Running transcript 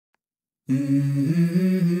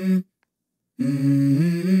Mm-hmm.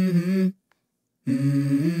 Mm-hmm.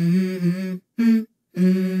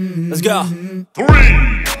 Mm-hmm. Let's go. 3,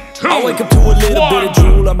 2, I wake up to a little bit of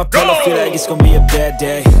drool on my pillow, feel like it's gonna be a bad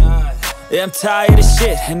day. Yeah, I'm tired of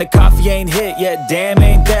shit, and the coffee ain't hit yet, damn,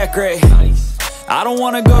 ain't that great. I don't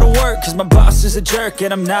wanna go to work, cause my boss is a jerk,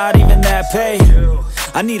 and I'm not even that paid.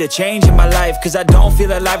 I need a change in my life, cause I don't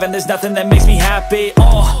feel alive, and there's nothing that makes me happy.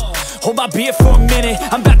 Hold my beer for a minute,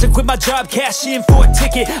 I'm about to quit my job, cash in for a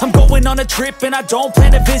ticket. I'm going on a trip and I don't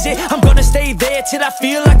plan to visit. I'm gonna stay there till I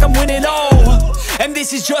feel like I'm winning, and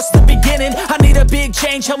this is just the beginning. I need a big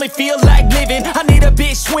change, help me feel like living. I need a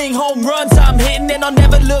big swing, home runs I'm hitting, and I'll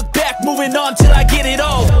never look back, moving on till I get it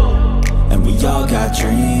all. And we all got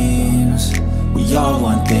dreams, we all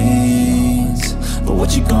want things, but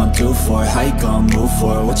what you gonna do for it? How you gonna move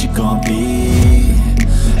for it? What you gonna be?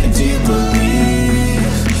 And do you believe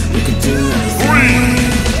you can do anything? 3,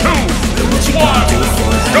 2, 1, what you gonna do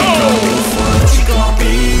for it? How you gonna move for it? What you gonna be?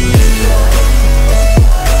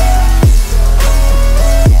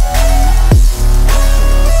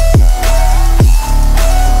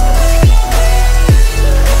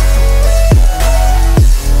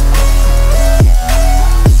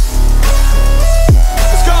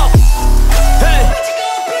 Let's go. Hey.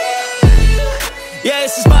 Yeah,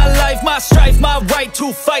 this is my life, my strife, my right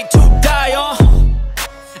to fight, to die on.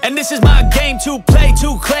 And this is my game to play,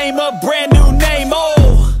 to claim a brand new name,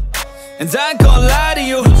 And I ain't gonna lie to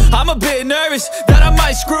you, I'm a bit nervous that I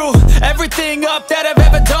might screw everything up that I've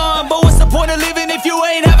ever done. But what's the point of living if you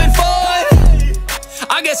ain't having fun?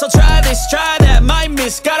 I guess I'll try this, try that, might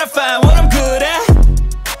miss, gotta find what I'm good at.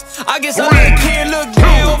 I guess I'll look here, look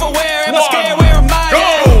there, over where am I scared, where am I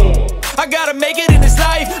at? I gotta make it in this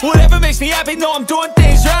life, whatever makes me happy, know I'm doing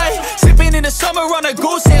things right. Sipping in the summer on a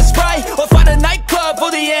goose and Sprite, or find a nightclub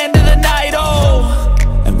for the end of the night,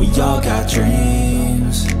 And we all got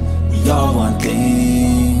dreams, we all want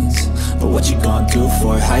things, but what you gonna do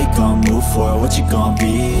for it? How you gonna move for it? What you gonna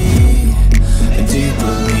be? And do you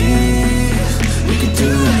believe you can do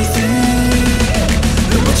anything?